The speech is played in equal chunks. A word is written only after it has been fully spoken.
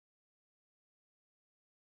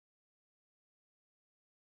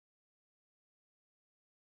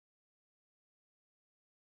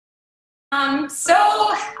So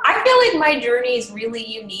I feel like my journey is really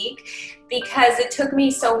unique because it took me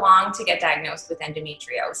so long to get diagnosed with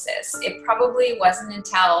endometriosis. It probably wasn't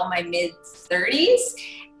until my mid-30s.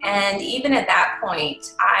 And even at that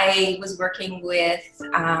point, I was working with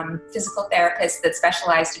physical therapists that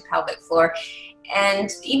specialized in pelvic floor. And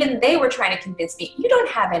even they were trying to convince me, you don't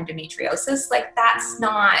have endometriosis. Like, that's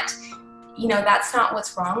not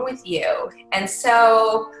what's wrong with you. And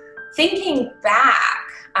so thinking back,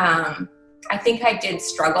 I think I did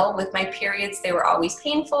struggle with my periods. They were always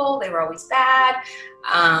painful. They were always bad.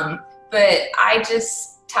 But I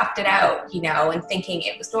just toughed it out, and thinking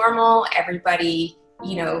it was normal. Everybody,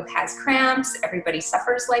 has cramps. Everybody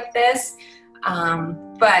suffers like this.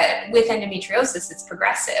 But with endometriosis, it's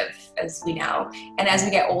progressive, as we know. And as we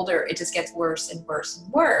get older, it just gets worse and worse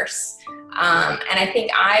and worse. And I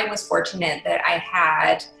think I was fortunate that I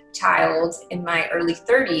had child in my early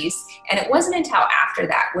 30s, and it wasn't until after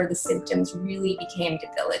that where the symptoms really became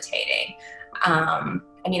debilitating.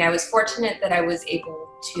 I was fortunate that I was able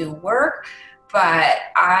to work, but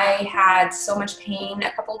I had so much pain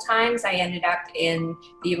a couple times. I ended up in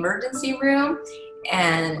the emergency room,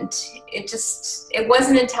 and it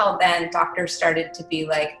wasn't until then doctors started to be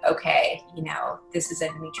like, okay, this is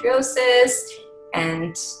endometriosis.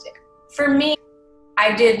 And for me,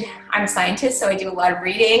 I'm a scientist, so I do a lot of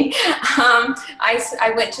reading.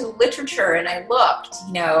 I went to the literature and I looked,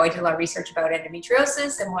 I did a lot of research about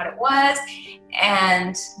endometriosis and what it was.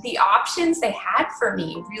 And the options they had for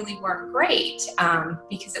me really weren't great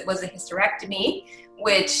because it was a hysterectomy,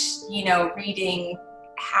 which, reading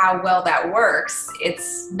how well that works,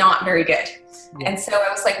 it's not very good. Yeah. And so I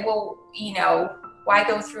was like, well, why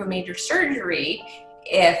go through a major surgery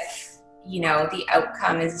if the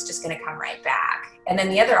outcome is just going to come right back? And then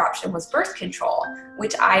the other option was birth control,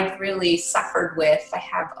 which I've really suffered with. I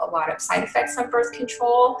have a lot of side effects on birth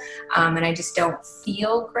control, and I just don't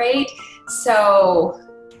feel great. So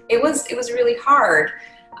it was really hard.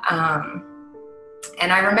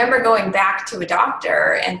 And I remember going back to a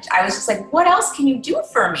doctor, and I was just like, what else can you do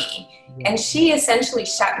for me? And she essentially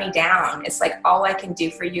shut me down. It's like, all I can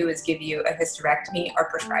do for you is give you a hysterectomy or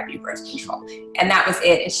prescribe you birth control. And that was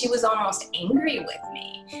it. And she was almost angry with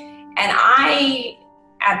me. And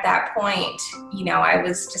at that point, I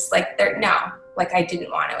was just like, I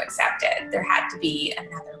didn't want to accept it. There had to be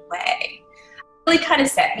another way. What really kind of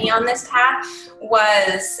set me on this path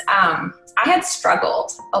was I had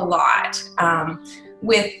struggled a lot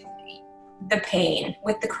with the pain,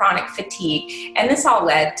 with the chronic fatigue. And this all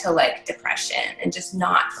led to depression and just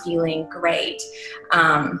not feeling great.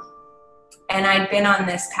 And I'd been on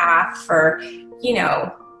this path for,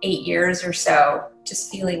 8 years or so, just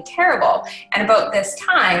feeling terrible. And about this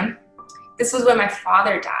time, this was when my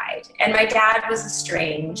father died, and my dad was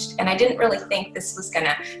estranged, and I didn't really think this was going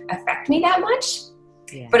to affect me that much.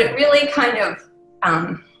 Yeah. But it really kind of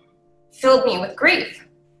filled me with grief.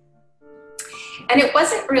 And it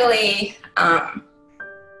wasn't really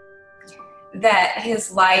that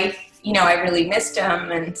his life, I really missed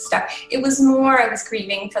him and stuff. It was more I was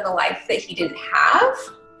grieving for the life that he didn't have.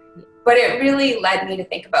 But it really led me to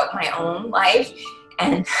think about my own life.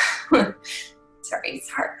 And sorry, it's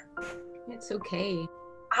hard. It's okay.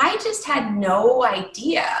 I just had no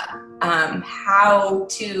idea how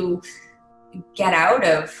to get out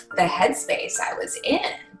of the headspace I was in.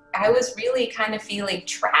 I was really kind of feeling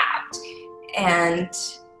trapped. And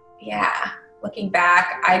yeah, looking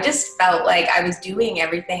back, I just felt like I was doing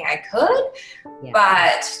everything I could. Yeah.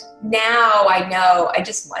 But now I know I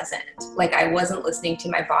just wasn't. I wasn't listening to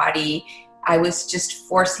my body. I was just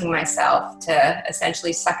forcing myself to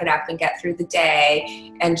essentially suck it up and get through the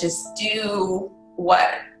day and just do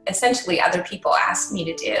what essentially other people asked me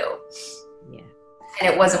to do. Yeah.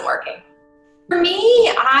 And it wasn't working. For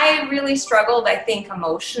me, I really struggled, I think,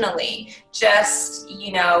 emotionally, just,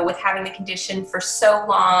 with having the condition for so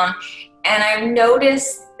long. And I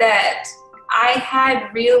noticed that I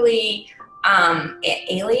had really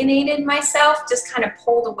alienated myself, just kind of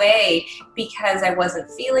pulled away because I wasn't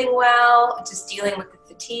feeling well, just dealing with the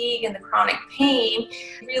fatigue and the chronic pain.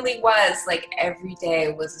 It really was every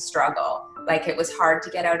day was a struggle. It was hard to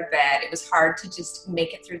get out of bed. It was hard to just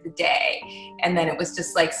make it through the day. And then it was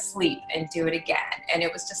just sleep and do it again. And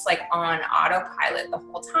it was just on autopilot the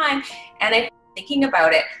whole time. And thinking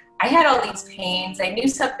about it, I had all these pains. I knew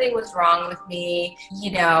something was wrong with me,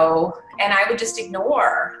 and I would just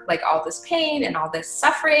ignore all this pain and all this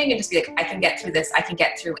suffering and just be like, I can get through this. I can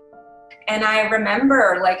get through it. And I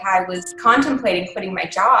remember like I was contemplating quitting my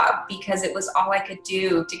job because it was all I could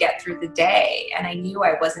do to get through the day. And I knew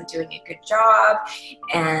I wasn't doing a good job.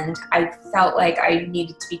 And I felt like I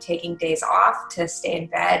needed to be taking days off to stay in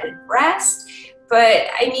bed and rest. But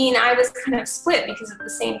I mean, I was kind of split because at the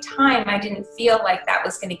same time, I didn't feel like that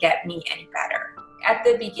was going to get me any better. At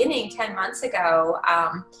the beginning, 10 months ago,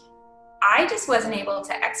 I just wasn't able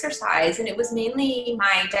to exercise, and it was mainly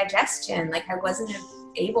my digestion. Like I wasn't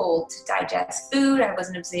able to digest food. I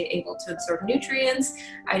wasn't able to absorb nutrients.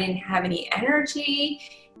 I didn't have any energy.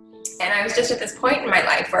 And I was just at this point in my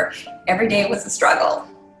life where every day was a struggle.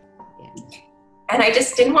 Yeah. And I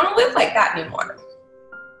just didn't want to live like that anymore.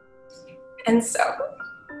 And so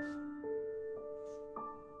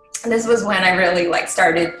this was when I really like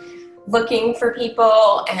started looking for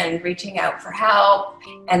people and reaching out for help.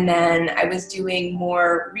 And then I was doing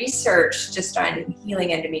more research just on healing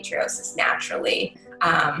endometriosis naturally.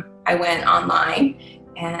 I went online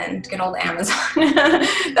and good old Amazon.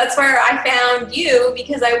 That's where I found you,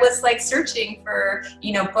 because I was like searching for,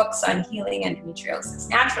 you know, books on healing endometriosis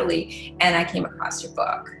naturally. And I came across your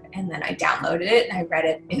book, and then I downloaded it and I read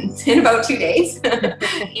it in about 2 days.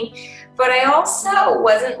 But I also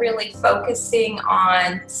wasn't really focusing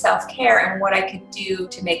on self-care and what I could do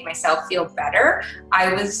to make myself feel better.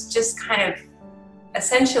 I was just kind of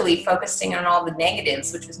essentially focusing on all the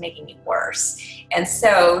negatives, which was making me worse. And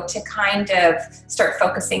so to kind of start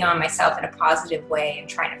focusing on myself in a positive way and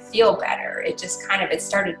trying to feel better, it just kind of, it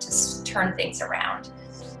started to turn things around.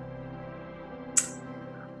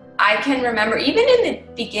 I can remember even in the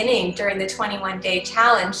beginning during the 21-day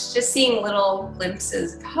challenge, just seeing little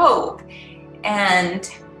glimpses of hope. And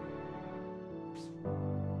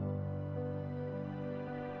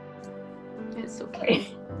it's okay.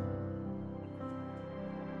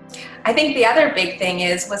 I think the other big thing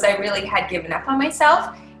was I really had given up on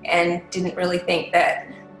myself and didn't really think that,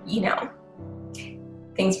 you know,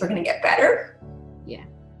 things were going to get better. Yeah.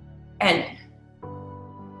 And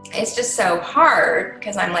it's just so hard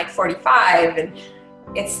because I'm like 45 and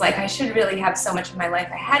it's like I should really have so much of my life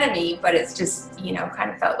ahead of me, but it's just, you know, kind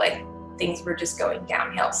of felt like things were just going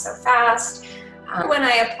downhill so fast. When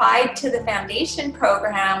I applied to the foundation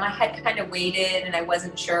program, I had kind of waited and I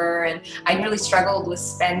wasn't sure, and I really struggled with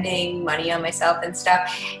spending money on myself and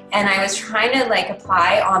stuff. And I was trying to like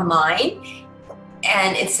apply online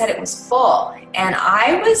and it said it was full. And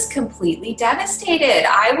I was completely devastated.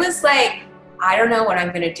 I was like, I don't know what I'm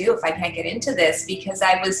going to do if I can't get into this, because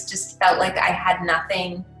I was just felt like I had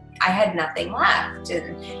nothing left.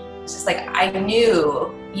 And it's just like, I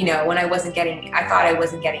knew, you know, when I thought I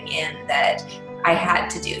wasn't getting in, that I had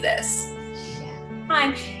to do this.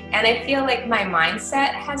 Yeah. And I feel like my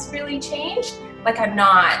mindset has really changed. Like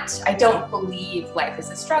I don't believe life is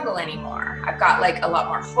a struggle anymore. I've got like a lot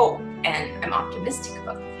more hope and I'm optimistic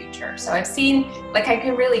about the future. So I've seen, like I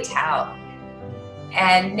can really tell.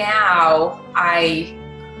 And now I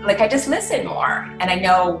just listen more, and I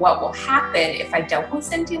know what will happen if I don't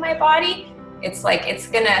listen to my body. It's like, it's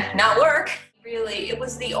gonna not work. Really, it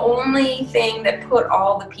was the only thing that put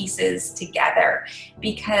all the pieces together,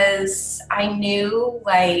 because I knew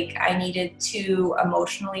like I needed to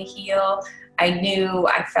emotionally heal. I knew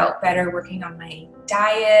I felt better working on my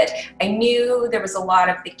diet. I knew there was a lot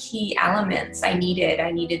of the key elements I needed.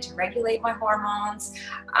 I needed to regulate my hormones.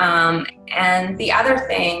 And the other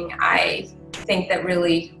thing I think that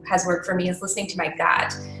really has worked for me is listening to my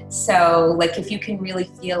gut. So like if you can really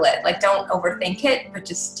feel it, like don't overthink it, but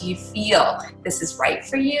just do you feel this is right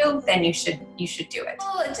for you, then you should do it.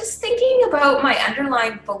 Well, just thinking about my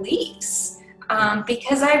underlying beliefs.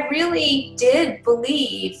 Because I really did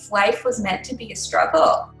believe life was meant to be a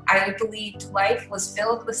struggle. I believed life was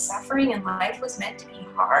filled with suffering and life was meant to be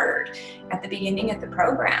hard at the beginning of the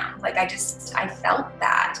program. Like I felt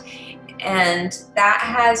that. And that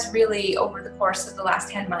has really, over the course of the last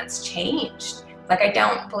 10 months, changed. Like I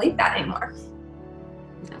don't believe that anymore.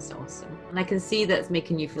 That's awesome. And I can see that's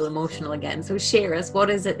making you feel emotional again. So share us, what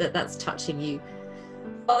is it that's touching you?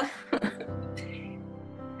 Well,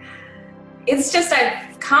 it's just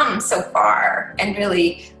I've come so far, and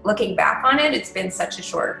really looking back on it, it's been such a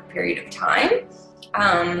short period of time.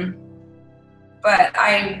 But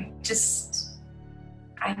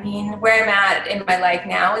where I'm at in my life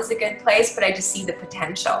now is a good place, but I just see the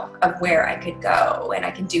potential of where I could go, and I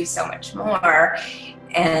can do so much more,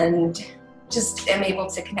 and just am able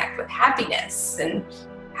to connect with happiness and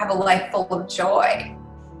have a life full of joy.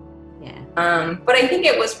 Yeah. But I think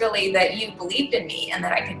it was really that you believed in me and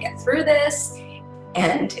that I could get through this,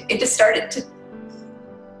 and it just started to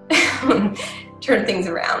turn things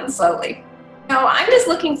around slowly. I'm just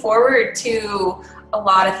looking forward to a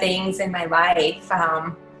lot of things in my life.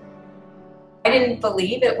 I didn't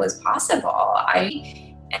believe it was possible.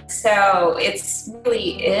 So it's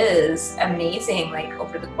really is amazing, like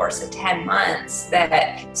over the course of 10 months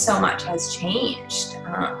that so much has changed.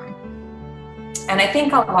 And I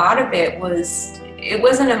think a lot of it was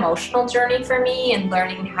an emotional journey for me, and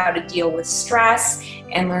learning how to deal with stress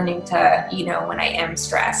and learning to, you know, when I am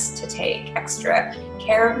stressed, to take extra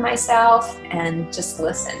care of myself and just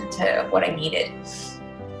listen to what I needed.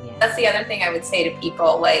 That's the other thing I would say to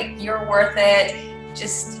people, like, you're worth it.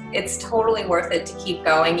 Just, it's totally worth it to keep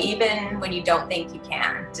going, even when you don't think you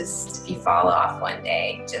can. Just, if you fall off one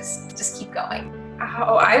day, just keep going.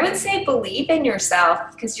 Oh, I would say believe in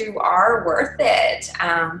yourself, because you are worth it.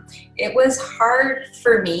 It was hard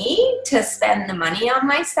for me to spend the money on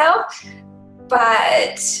myself,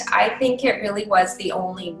 but I think it really was the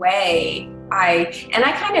only way. And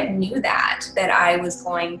I kind of knew that I was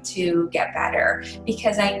going to get better,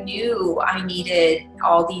 because I knew I needed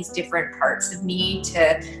all these different parts of me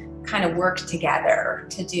to kind of work together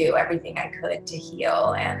to do everything I could to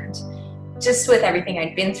heal. And just with everything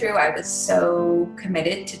I'd been through, I was so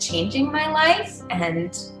committed to changing my life.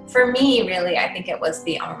 And for me, really, I think it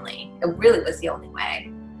really was the only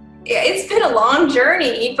way. It's been a long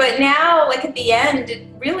journey, but now, like at the end, it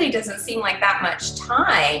really doesn't seem like that much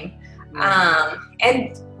time.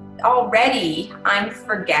 And already I'm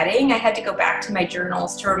forgetting. I had to go back to my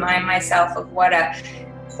journals to remind myself of what a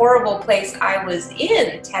horrible place I was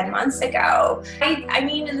in 10 months ago. I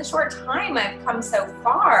mean, in the short time I've come so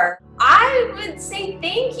far. I would say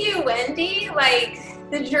thank you, Wendy. Like,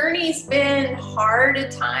 the journey's been hard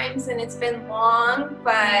at times and it's been long,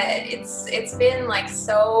 but it's been like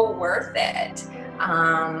so worth it.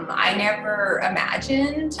 I never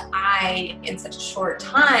imagined in such a short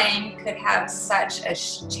time could have such a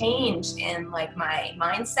change in like my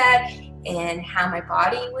mindset and how my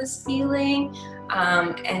body was feeling,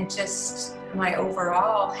 and just my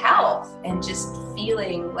overall health, and just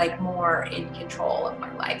feeling like more in control of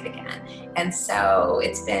my life again. And so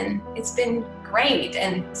it's been great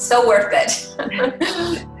and so worth it.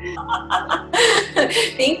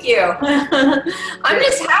 Thank you. I'm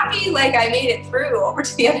just happy like I made it through over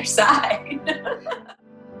to the other side.